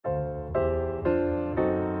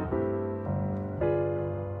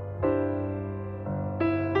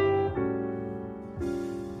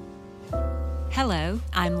Hello,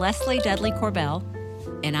 I'm Leslie Dudley Corbell.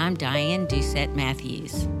 And I'm Diane Doucette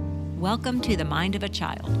Matthews, Welcome to The Mind of a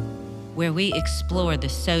Child. where we explore the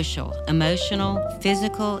social, emotional,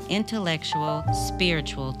 physical, intellectual,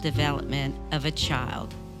 spiritual development of a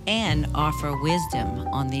child and offer wisdom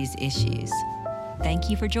on these issues. Thank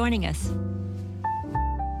you for joining us.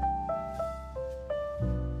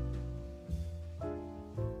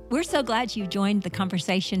 We're so glad you joined the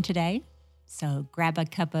conversation today. So grab a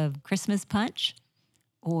cup of Christmas punch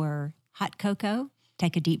or hot cocoa,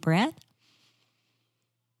 take a deep breath,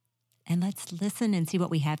 and let's listen and see what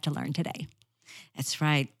we have to learn today. That's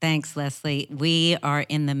right. Thanks, Leslie. We are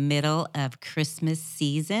in the middle of Christmas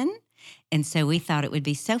season, and so we thought it would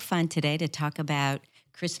be so fun today to talk about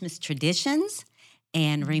Christmas traditions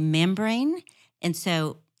and remembering. And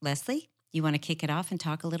so, Leslie, you want to kick it off and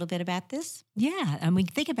talk a little bit about this? Yeah, and we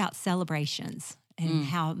think about celebrations and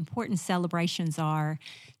how important celebrations are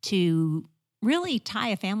to really tie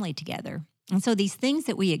a family together. And so these things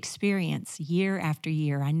that we experience year after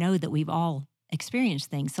year, I know that we've all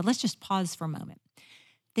experienced things. So let's just pause for a moment.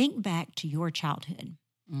 Think back to your childhood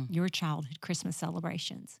Christmas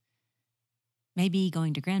celebrations. Maybe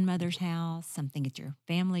going to grandmother's house, something at your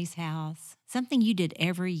family's house, something you did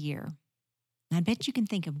every year. And I bet you can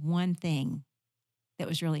think of one thing that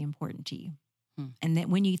was really important to you. And that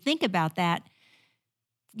when you think about that,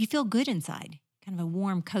 you feel good inside, kind of a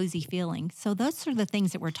warm, cozy feeling. So those are the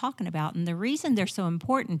things that we're talking about. And the reason they're so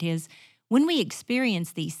important is when we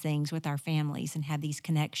experience these things with our families and have these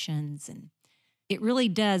connections, and it really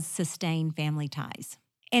does sustain family ties.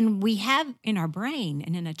 And we have in our brain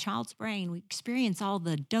and in a child's brain, we experience all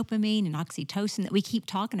the dopamine and oxytocin that we keep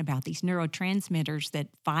talking about, these neurotransmitters that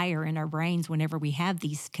fire in our brains whenever we have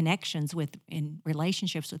these connections with in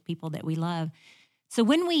relationships with people that we love. So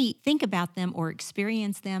when we think about them or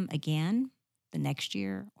experience them again the next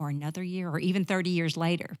year or another year or even 30 years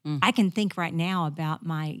later, I can think right now about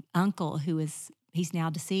my uncle he's now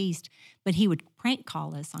deceased, but he would prank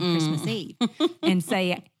call us on Christmas Eve and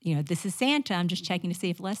say, this is Santa. I'm just checking to see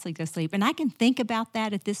if Leslie's asleep. And I can think about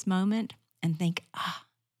that at this moment and think,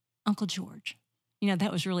 Uncle George,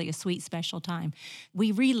 that was really a sweet, special time.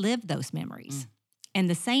 We relive those memories. And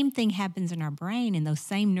the same thing happens in our brain, and those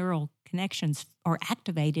same neural connections are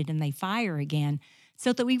activated and they fire again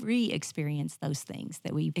so that we re-experience those things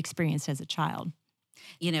that we experienced as a child.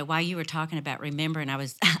 While you were talking about remembering,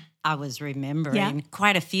 I was remembering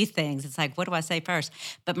quite a few things. It's like, what do I say first?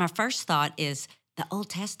 But my first thought is the Old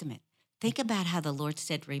Testament. Think about how the Lord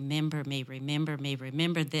said, remember me,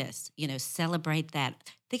 remember this, celebrate that.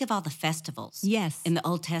 Think of all the festivals in the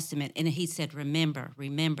Old Testament. And he said, remember.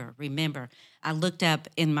 I looked up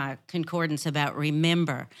in my concordance about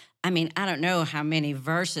remember. I mean, I don't know how many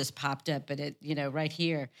verses popped up, but right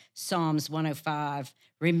here, Psalms 105,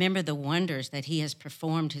 remember the wonders that he has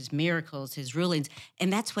performed, his miracles, his rulings.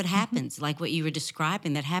 And that's what happens, like what you were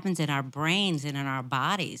describing, that happens in our brains and in our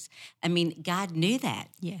bodies. I mean, God knew that.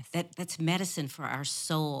 Yes. That's medicine for our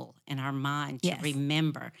soul and our mind to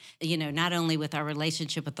remember, not only with our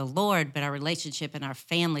relationship with the Lord, but our relationship and our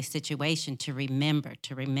family situation to remember.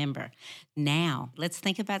 Now, let's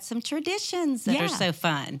think about some traditions that are so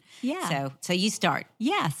fun. Yeah. So you start.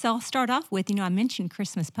 Yeah. So I'll start off with, I mentioned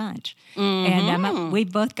Christmas punch. And we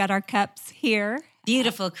both got our cups here.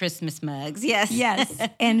 Beautiful Christmas mugs. Yes. Yes.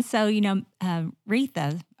 And so,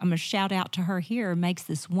 Retha, I'm going to shout out to her here, makes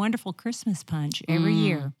this wonderful Christmas punch every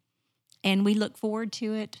year. And we look forward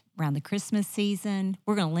to it around the Christmas season.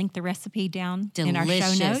 We're going to link the recipe down in our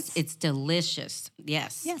show notes. It's delicious.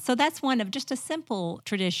 Yes. Yeah. So that's one of just a simple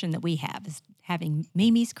tradition that we have is having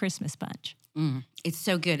Mimi's Christmas punch. It's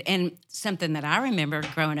so good. And something that I remember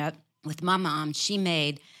growing up with my mom, she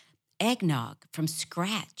made eggnog from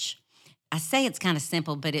scratch. I say it's kind of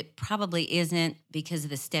simple, but it probably isn't because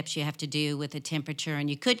of the steps you have to do with the temperature.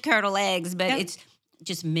 And you could curdle eggs, but it's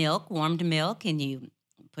just milk, warmed milk, and you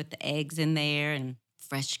put the eggs in there and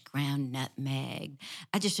fresh ground nutmeg.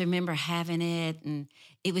 I just remember having it, and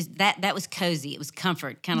it was that was cozy. It was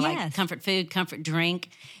comfort, kind of like comfort food, comfort drink.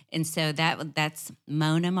 And so that's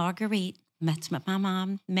Mona Marguerite. That's what my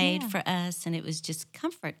mom made for us, and it was just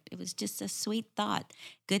comfort. It was just a sweet thought.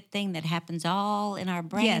 Good thing that happens all in our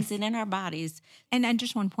brains and in our bodies. And I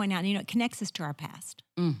just want to point out, it connects us to our past.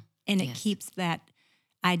 And it keeps that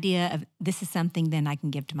idea of this is something then I can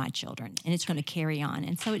give to my children, and it's going to carry on.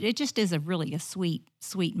 And so it just is a sweet,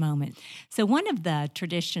 sweet moment. So one of the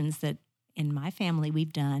traditions that in my family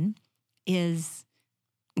we've done is,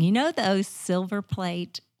 those silver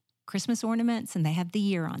plate Christmas ornaments, and they have the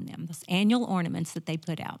year on them, those annual ornaments that they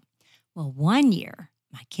put out. Well, one year,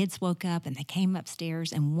 my kids woke up and they came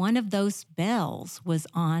upstairs, and one of those bells was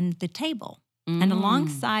on the table. And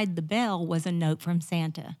alongside the bell was a note from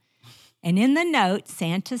Santa. And in the note,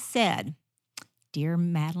 Santa said, "Dear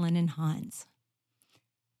Madeline and Hans,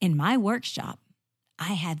 in my workshop,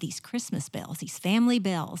 I have these Christmas bells, these family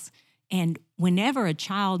bells. And whenever a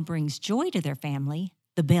child brings joy to their family,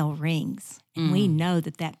 the bell rings. And we know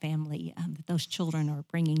that that family, that those children are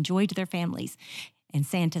bringing joy to their families." And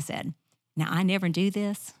Santa said, "Now, I never do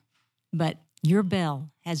this, but your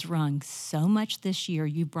bell has rung so much this year.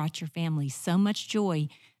 You brought your family so much joy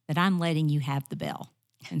that I'm letting you have the bell.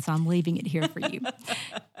 And so I'm leaving it here for you."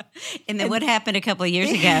 And then what happened a couple of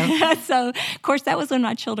years ago? So, of course, that was when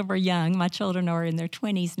my children were young. My children are in their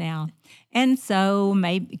 20s now. And so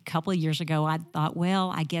maybe a couple of years ago, I thought,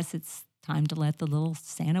 well, I guess it's time to let the little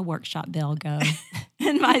Santa workshop bell go.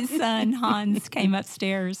 And my son, Hans, came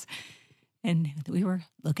upstairs, and we were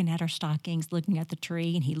looking at our stockings, looking at the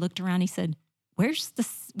tree, and he looked around, he said, Where's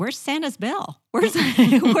Santa's bell? Where's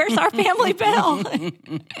our family bell?"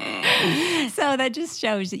 So that just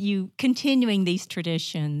shows that you continuing these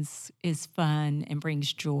traditions is fun and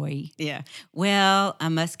brings joy. Yeah. Well, I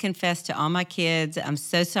must confess to all my kids, I'm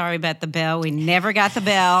so sorry about the bell. We never got the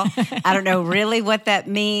bell. I don't know really what that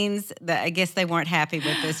means. I guess they weren't happy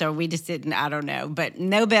with us, or we just didn't. I don't know. But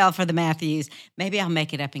no bell for the Matthews. Maybe I'll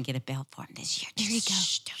make it up and get a bell for them this year. There you go.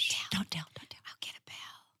 Shh, don't tell. I'll get a bell.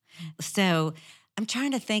 Mm. So I'm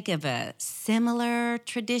trying to think of a similar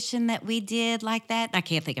tradition that we did like that. I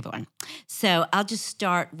can't think of one. So I'll just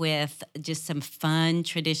start with just some fun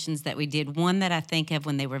traditions that we did. One that I think of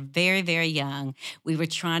when they were very, very young, we were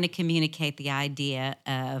trying to communicate the idea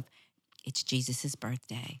of it's Jesus's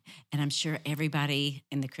birthday. And I'm sure everybody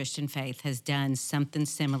in the Christian faith has done something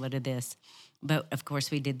similar to this. But, of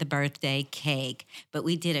course, we did the birthday cake, but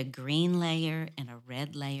we did a green layer and a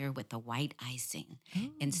red layer with the white icing.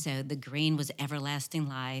 Ooh. And so the green was everlasting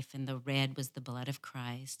life, and the red was the blood of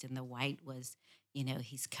Christ, and the white was,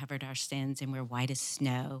 he's covered our sins, and we're white as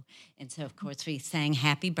snow. And so, of course, we sang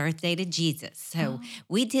happy birthday to Jesus. So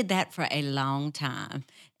we did that for a long time.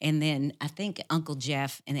 And then I think Uncle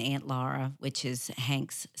Jeff and Aunt Laura, which is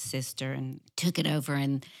Hank's sister, and took it over,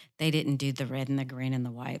 and they didn't do the red and the green and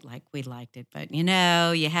the white like we liked it. But,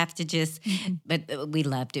 you have to just, but we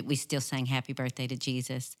loved it. We still sang happy birthday to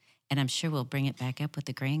Jesus. And I'm sure we'll bring it back up with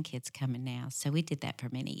the grandkids coming now. So we did that for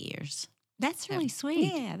many years. That's really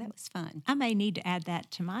sweet. Yeah, that was fun. I may need to add that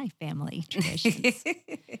to my family traditions.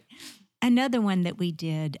 Another one that we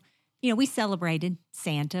did, we celebrated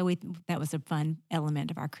Santa. That was a fun element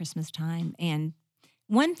of our Christmas time. And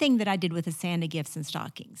one thing that I did with the Santa gifts and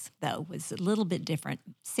stockings, though, was a little bit different.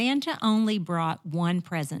 Santa only brought one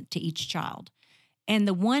present to each child. And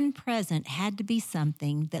the one present had to be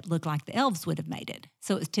something that looked like the elves would have made it.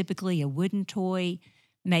 So it was typically a wooden toy,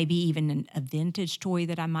 maybe even a vintage toy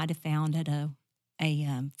that I might have found at a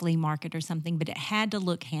flea market or something, but it had to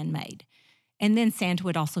look handmade. And then Santa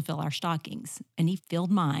would also fill our stockings, and he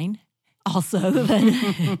filled mine also.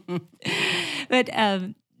 But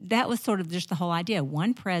that was sort of just the whole idea,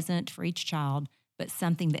 one present for each child, but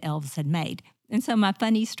something the elves had made. And so my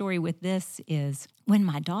funny story with this is when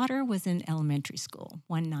my daughter was in elementary school,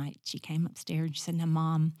 one night she came upstairs and she said, "Now,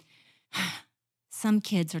 Mom, some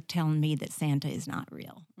kids are telling me that Santa is not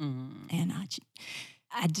real." And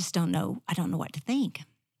I just don't know. I don't know what to think.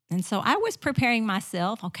 And so I was preparing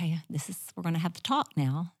myself. Okay, we're going to have to talk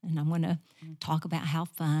now. And I'm going to talk about how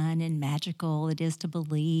fun and magical it is to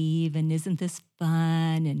believe. And isn't this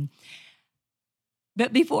fun?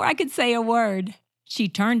 But before I could say a word, she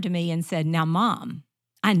turned to me and said, "Now, Mom,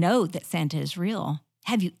 I know that Santa is real.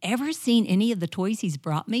 Have you ever seen any of the toys he's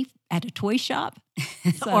brought me at a toy shop?"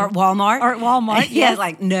 Or at Walmart? Or at Walmart, yes.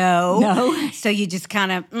 Like, no. No. So you just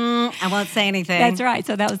kind of, I won't say anything. That's right.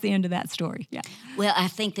 So that was the end of that story. Yeah. Well, I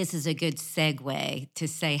think this is a good segue to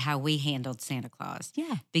say how we handled Santa Claus.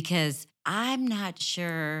 Yeah. Because I'm not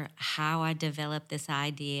sure how I developed this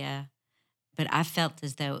idea, but I felt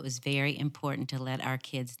as though it was very important to let our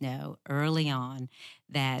kids know early on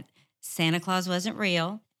that Santa Claus wasn't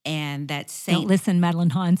real. And that Don't listen, Madeline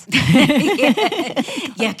Hans.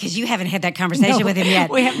 Yeah, because you haven't had that conversation with him yet.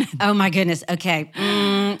 We haven't. Oh, my goodness. Okay.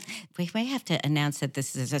 We may have to announce that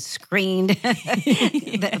this is a screened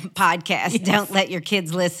podcast. Yes. Don't let your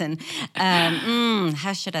kids listen.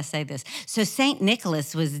 How should I say this? So St.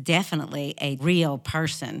 Nicholas was definitely a real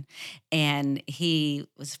person. And he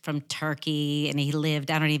was from Turkey, and he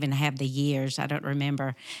lived, I don't even have the years, I don't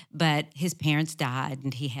remember. But his parents died,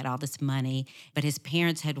 and he had all this money. But his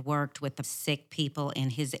parents had worked with the sick people in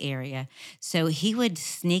his area. So he would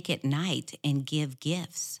sneak at night and give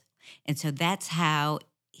gifts. And so that's how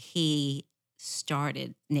he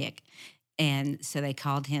started, Nick. And so they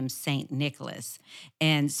called him Saint Nicholas.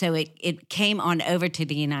 And so it came on over to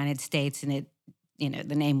the United States, and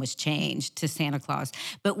the name was changed to Santa Claus.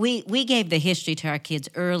 But we gave the history to our kids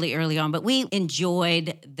early on, but we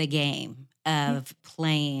enjoyed the game of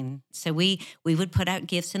playing. So we would put out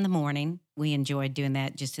gifts in the morning. We enjoyed doing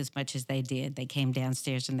that just as much as they did. They came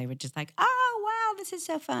downstairs and they were just like, oh, wow, this is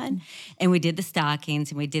so fun. And we did the stockings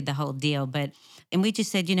and we did the whole deal. And we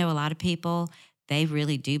just said, a lot of people, they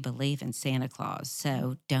really do believe in Santa Claus.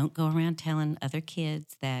 So don't go around telling other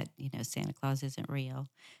kids that, Santa Claus isn't real.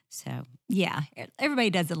 So, yeah, everybody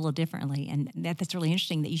does it a little differently. And that's really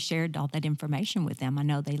interesting that you shared all that information with them. I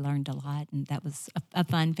know they learned a lot, and that was a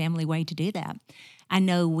fun family way to do that. I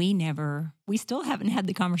know we still haven't had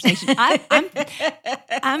the conversation.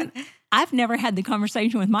 I've never had the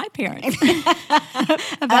conversation with my parents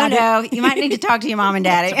about no, you might need to talk to your mom and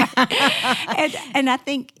daddy. and I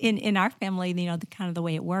think in our family, the kind of the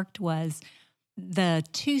way it worked was the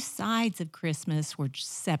two sides of Christmas were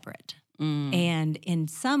separate. And in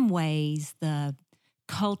some ways, the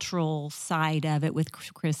cultural side of it with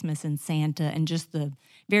Christmas and Santa and just the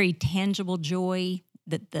very tangible joy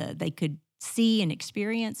that they could see and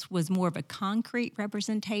experience was more of a concrete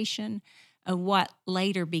representation of what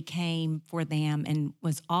later became for them and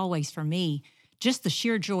was always for me just the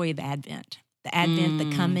sheer joy of Advent. The Advent,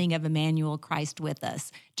 the coming of Emmanuel, Christ with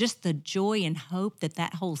us. Just the joy and hope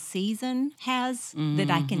that whole season has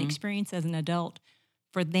that I can experience as an adult.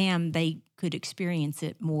 For them, they could experience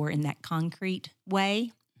it more in that concrete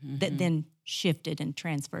way that then shifted and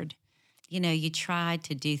transferred. You try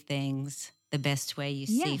to do things the best way you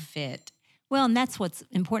see fit. Well, and that's what's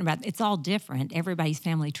important about it. It's all different. Everybody's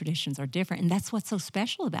family traditions are different, and that's what's so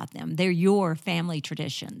special about them. They're your family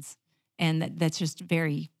traditions, and that's just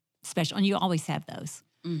very special, and you always have those.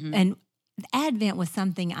 And Advent was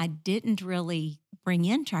something I didn't really bring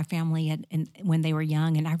into our family when they were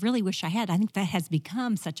young, and I really wish I had. I think that has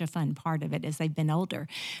become such a fun part of it as they've been older.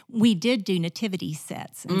 We did do nativity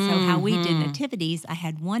sets, and so how we did nativities, I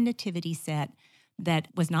had one nativity set that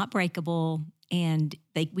was not breakable, and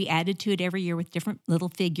we added to it every year with different little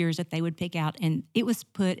figures that they would pick out, and it was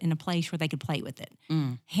put in a place where they could play with it,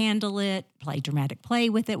 handle it, play dramatic play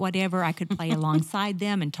with it, whatever. I could play alongside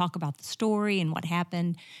them and talk about the story and what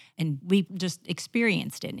happened, and we just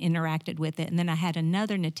experienced it and interacted with it. And then I had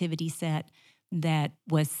another nativity set that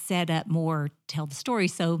was set up more to tell the story.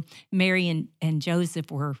 So Mary and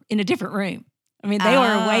Joseph were in a different room. I mean, they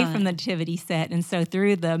were away from the nativity set, and so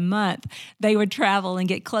through the month, they would travel and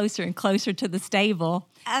get closer and closer to the stable.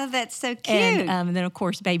 Oh, that's so cute. And then, of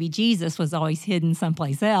course, baby Jesus was always hidden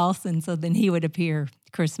someplace else, and so then he would appear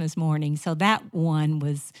Christmas morning. So that one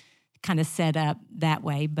was kind of set up that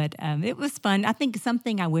way, but it was fun. I think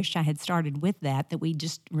something I wish I had started with that we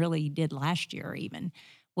just really did last year even,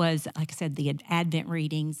 was, like I said, the Advent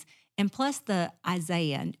readings, and plus the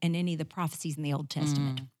Isaiah and any of the prophecies in the Old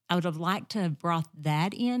Testament. I would have liked to have brought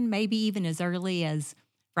that in, maybe even as early as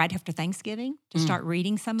right after Thanksgiving, to start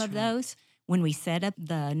reading some of those when we set up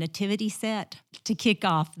the nativity set to kick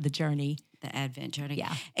off the journey. The Advent journey.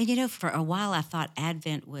 Yeah. And, for a while I thought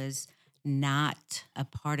Advent was not a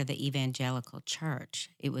part of the evangelical church.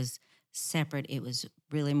 It was separate. It was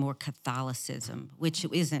really more Catholicism, which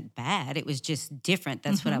isn't bad. It was just different.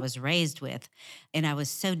 That's what I was raised with. And I was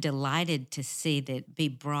so delighted to see that be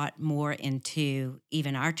brought more into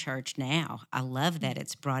even our church now. I love that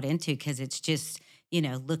it's brought into, because it's just,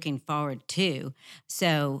 looking forward to.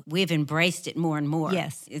 So we've embraced it more and more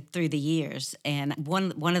through the years. And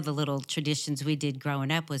one of the little traditions we did growing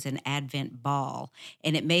up was an Advent ball.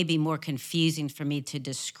 And it may be more confusing for me to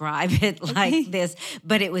describe it like this,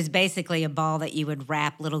 but it was basically a ball that you would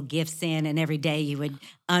wrap little gifts in, and every day you would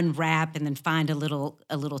unwrap and then find a little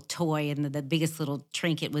toy, and the biggest little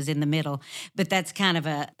trinket was in the middle. But that's kind of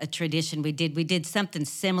a tradition we did. We did something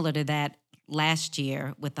similar to that last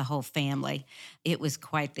year with the whole family. It was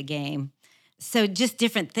quite the game. So just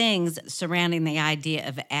different things surrounding the idea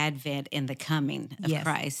of Advent and the coming of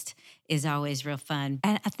Christ is always real fun.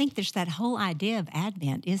 And I think there's that whole idea of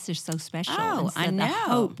Advent is just so special. Oh, and so I know. The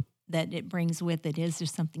hope that it brings with it is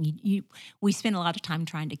just something we spend a lot of time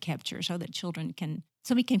trying to capture so that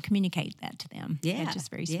we can communicate that to them. Yeah. It's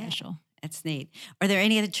just very special. That's neat. Are there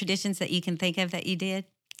any other traditions that you can think of that you did?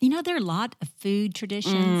 There are a lot of food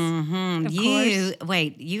traditions. Of course.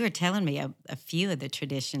 Wait, you were telling me a few of the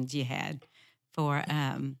traditions you had for,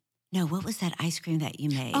 what was that ice cream that you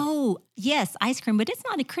made? Oh, yes, ice cream, but it's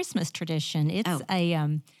not a Christmas tradition. It's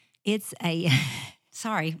a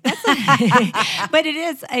Sorry. but it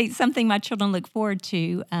is something my children look forward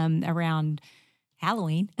to around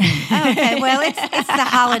Halloween. Okay, well, it's the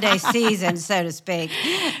holiday season, so to speak.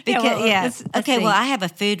 Because, let's see. well, I have a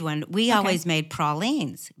food one. We always made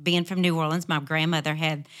pralines. Being from New Orleans, my grandmother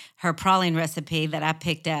had her praline recipe that I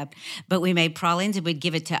picked up. But we made pralines, and we'd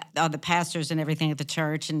give it to all the pastors and everything at the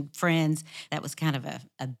church and friends. That was kind of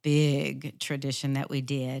a big tradition that we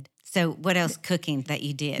did. So what else cooking that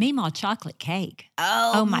you did? Meemaw chocolate cake.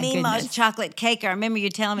 Oh my Meemaw's goodness. chocolate cake. I remember you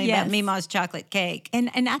telling me about Meemaw's chocolate cake. And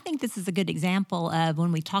I think this is a good example of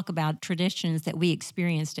when we talk about traditions that we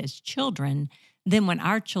experienced as children, then when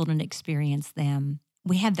our children experience them,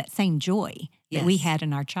 we have that same joy that we had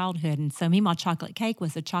in our childhood. And so Meemaw chocolate cake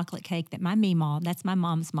was a chocolate cake that my Meemaw, that's my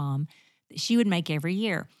mom's mom, that she would make every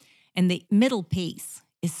year. And the middle piece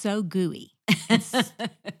is so gooey.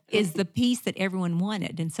 Is the piece that everyone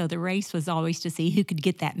wanted. And so the race was always to see who could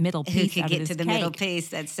get that middle piece. Who could get to the cake. middle piece.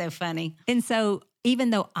 That's so funny. And so even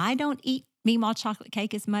though I don't eat Meemaw chocolate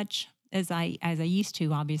cake as much as I used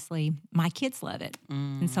to, obviously, my kids love it.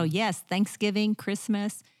 And so yes, Thanksgiving,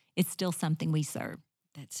 Christmas, it's still something we serve.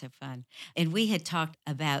 That's so fun. And we had talked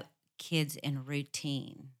about kids and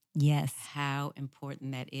routine. Yes. How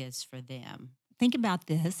important that is for them. Think about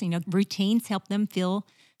this, routines help them feel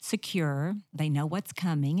secure. They know what's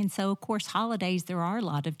coming. And so, of course, holidays, there are a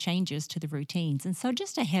lot of changes to the routines. And so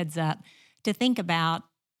just a heads up to think about,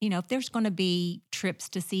 if there's going to be trips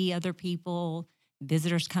to see other people,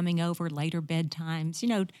 visitors coming over, later bedtimes,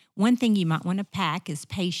 one thing you might want to pack is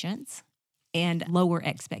patience, and lower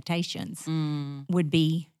expectations would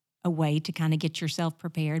be a way to kind of get yourself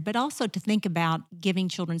prepared, but also to think about giving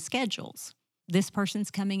children schedules. This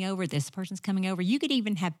person's coming over, this person's coming over. You could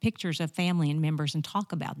even have pictures of family and members and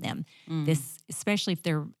talk about them. This, especially if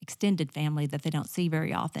they're extended family that they don't see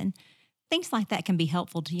very often. Things like that can be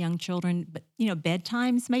helpful to young children. But,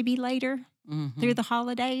 bedtimes maybe later through the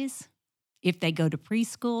holidays. If they go to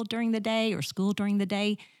preschool during the day or school during the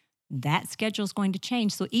day, that schedule is going to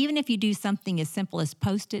change. So even if you do something as simple as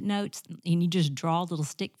Post-it notes and you just draw little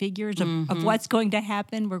stick figures of what's going to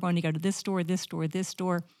happen, we're going to go to this store, this store, this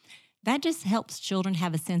store. That just helps children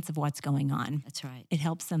have a sense of what's going on. That's right. It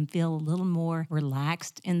helps them feel a little more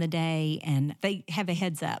relaxed in the day, and they have a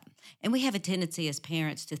heads up. And we have a tendency as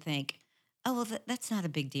parents to think, oh, well, that's not a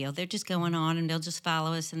big deal. They're just going on and they'll just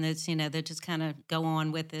follow us and it's, they'll just kind of go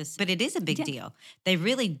on with this. But it is a big deal. They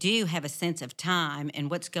really do have a sense of time and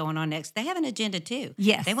what's going on next. They have an agenda too.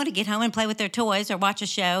 Yes. They want to get home and play with their toys or watch a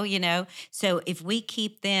show, So if we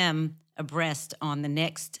keep them abreast on the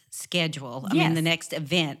next schedule, the next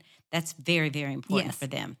event, that's very, very important for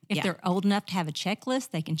them. If they're old enough to have a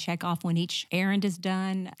checklist, they can check off when each errand is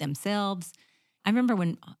done themselves. I remember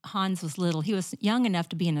when Hans was little, he was young enough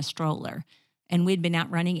to be in a stroller, and we'd been out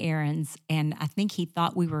running errands, and I think he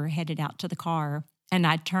thought we were headed out to the car, and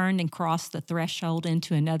I turned and crossed the threshold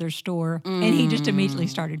into another store, and he just immediately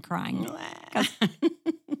started crying.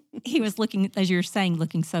 He was looking, as you're saying,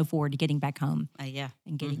 looking so forward to getting back home. And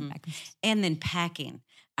getting back home. And then packing.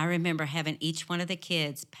 I remember having each one of the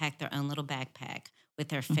kids pack their own little backpack with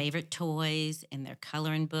their favorite toys and their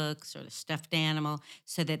coloring books or the stuffed animal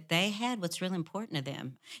so that they had what's really important to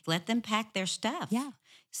them. Let them pack their stuff. Yeah.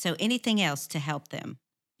 So anything else to help them?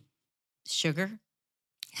 Sugar?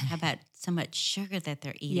 How about so much sugar that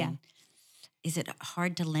they're eating? Yeah. Is it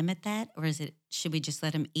hard to limit that, or should we just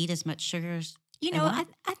let them eat as much sugar as I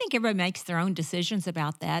think everybody makes their own decisions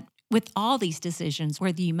about that. With all these decisions,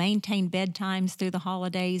 whether you maintain bedtimes through the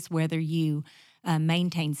holidays, whether you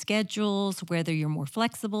maintain schedules, whether you're more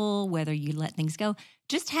flexible, whether you let things go,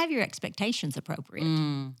 just have your expectations appropriate.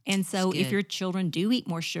 And so if your children do eat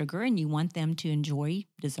more sugar and you want them to enjoy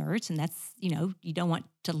desserts, and that's, you don't want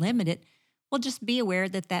to limit it, well, just be aware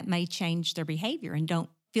that may change their behavior, and don't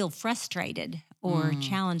feel frustrated or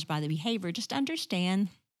challenged by the behavior. Just understand.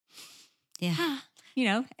 Yeah.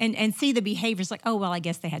 And see the behaviors like, oh, well, I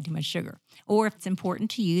guess they had too much sugar. Or if it's important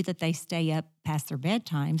to you that they stay up past their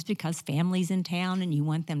bedtimes because family's in town and you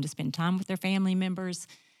want them to spend time with their family members,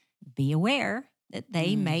 be aware that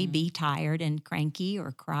they may be tired and cranky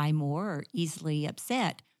or cry more or easily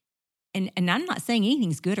upset. And I'm not saying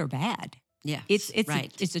anything's good or bad. Yeah, it's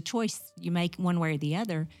right. It's a choice you make one way or the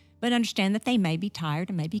other. But understand that they may be tired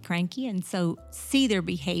and may be cranky, and so see their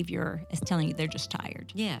behavior as telling you they're just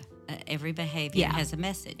tired. Yeah, every behavior has a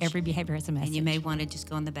message. Every behavior has a message. And you may want to just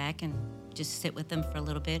go in the back and just sit with them for a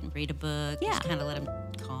little bit and read a book. Yeah. Just kind of let them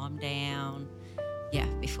calm down. Yeah,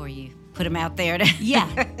 before you put them out there to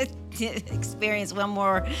to experience one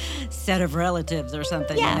more set of relatives or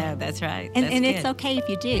something. Yeah. That's right. And it's okay if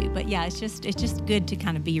you do, but it's just good to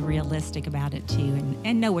kind of be realistic about it too,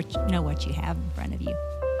 and know what you have in front of you.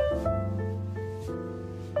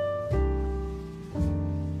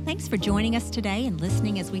 Thanks for joining us today and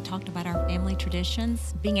listening as we talked about our family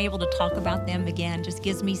traditions. Being able to talk about them again just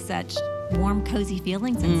gives me such warm, cozy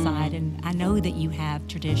feelings inside. And I know that you have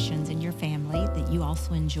traditions in your family that you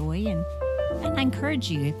also enjoy. And I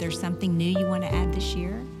encourage you, if there's something new you want to add this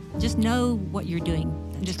year, just know what you're doing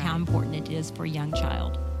and just how important it is for a young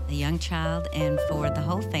child. A young child and for the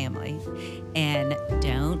whole family. And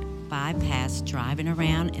don't bypass driving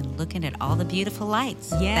around and looking at all the beautiful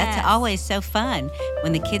lights. Yes. That's always so fun.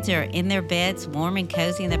 When the kids are in their beds, warm and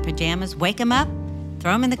cozy in their pajamas, wake them up,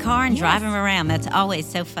 throw them in the car, and drive them around. That's always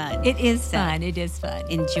so fun. It is fun. It is fun.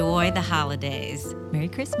 Enjoy the holidays. Merry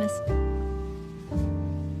Christmas.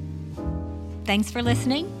 Thanks for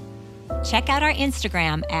listening. Check out our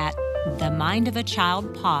Instagram at The Mind of a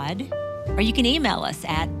Child Pod, or you can email us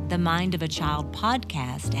at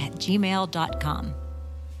themindofachildpodcast@gmail.com.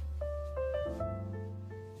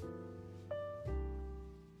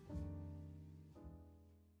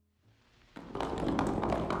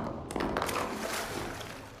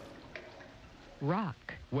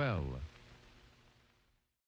 Rock. Well.